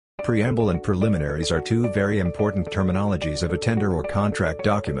Preamble and preliminaries are two very important terminologies of a tender or contract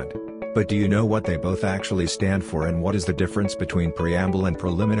document. But do you know what they both actually stand for and what is the difference between preamble and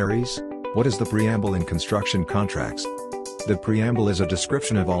preliminaries? What is the preamble in construction contracts? The preamble is a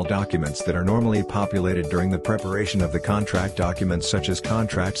description of all documents that are normally populated during the preparation of the contract documents, such as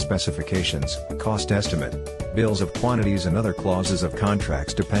contract specifications, cost estimate, bills of quantities and other clauses of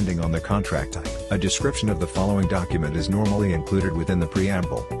contracts depending on the contract type. A description of the following document is normally included within the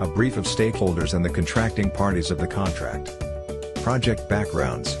preamble: a brief of stakeholders and the contracting parties of the contract. Project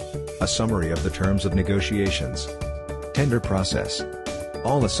backgrounds. A summary of the terms of negotiations. Tender process.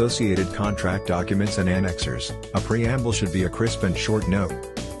 All associated contract documents and annexures. A preamble should be a crisp and short note.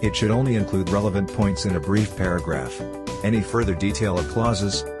 It should only include relevant points in a brief paragraph. Any further detail of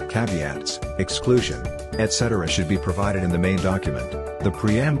clauses, caveats, exclusion, etc. should be provided in the main document. The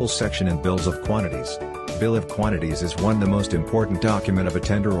preamble section in bills of quantities. Bill of quantities is one of the most important document of a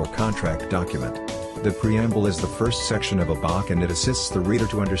tender or contract document. The preamble is the first section of a BOC and it assists the reader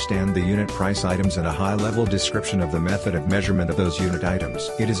to understand the unit price items and a high-level description of the method of measurement of those unit items.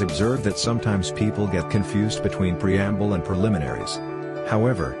 It is observed that sometimes people get confused between preamble and preliminaries.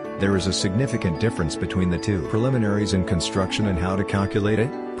 However, there is a significant difference between the two. Preliminaries in construction and how to calculate it.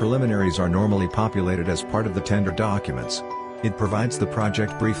 Preliminaries are normally populated as part of the tender documents. It provides the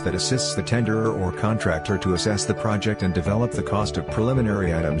project brief that assists the tenderer or contractor to assess the project and develop the cost of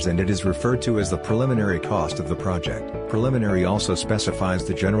preliminary items, and it is referred to as the preliminary cost of the project. Preliminary also specifies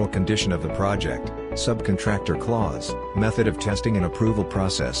the general condition of the project, subcontractor clause, method of testing and approval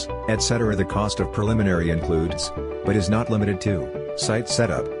process, etc. The cost of preliminary includes, but is not limited to, site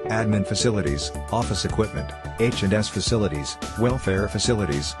setup, admin facilities, office equipment, H&S facilities, welfare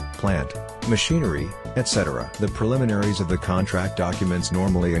facilities, plant, machinery, etc. The preliminaries of the contract documents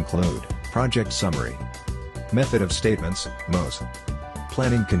normally include project summary, method of statements, MOS,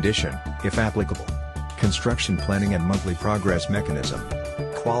 planning condition, if applicable, construction planning and monthly progress mechanism,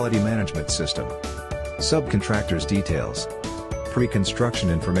 quality management system, subcontractors details, pre-construction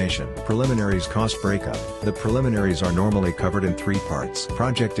information. Preliminaries cost breakup. The preliminaries are normally covered in three parts: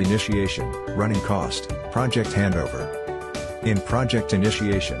 project initiation, running cost, project handover. In project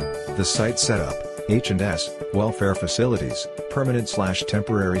initiation, the site setup, H&S, welfare facilities,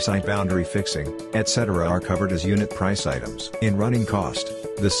 permanent/temporary site boundary fixing, etc. are covered as unit price items. In running cost,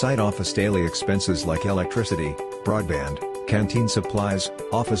 the site office daily expenses like electricity, broadband, canteen supplies,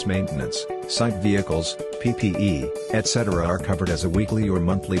 office maintenance, site vehicles, PPE, etc. are covered as a weekly or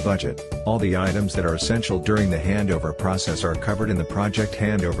monthly budget. All the items that are essential during the handover process are covered in the project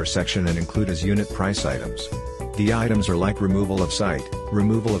handover section and include as unit price items. The items are like removal of site,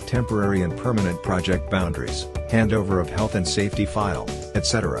 removal of temporary and permanent project boundaries, handover of health and safety file,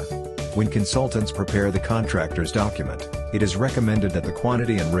 etc. When consultants prepare the contractor's document, it is recommended that the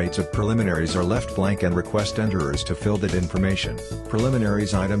quantity and rates of preliminaries are left blank and request tenderers to fill that information.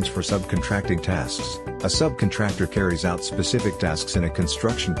 Preliminaries items for subcontracting tasks. A subcontractor carries out specific tasks in a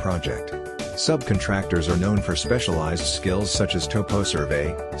construction project. Subcontractors are known for specialized skills such as topo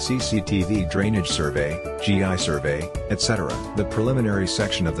survey, CCTV drainage survey, GI survey, etc. The preliminary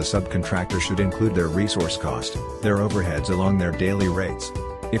section of the subcontractor should include their resource cost, their overheads along their daily rates.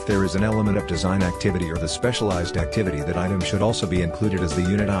 If there is an element of design activity or the specialized activity, that item should also be included as the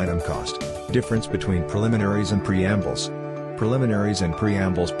unit item cost. Difference between preliminaries and preambles. Preliminaries and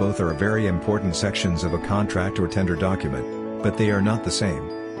preambles both are very important sections of a contract or tender document, but they are not the same.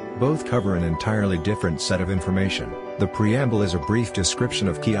 Both cover an entirely different set of information. The preamble is a brief description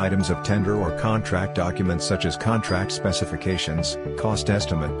of key items of tender or contract documents such as contract specifications, cost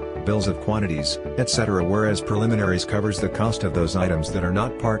estimate, bills of quantities, etc. whereas preliminaries covers the cost of those items that are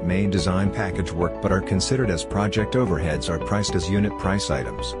not part main design package work but are considered as project overheads, are priced as unit price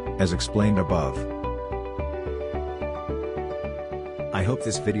items, as explained above. I hope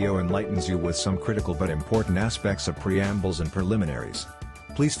this video enlightens you with some critical but important aspects of preambles and preliminaries.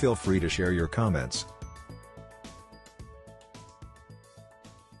 Please feel free to share your comments.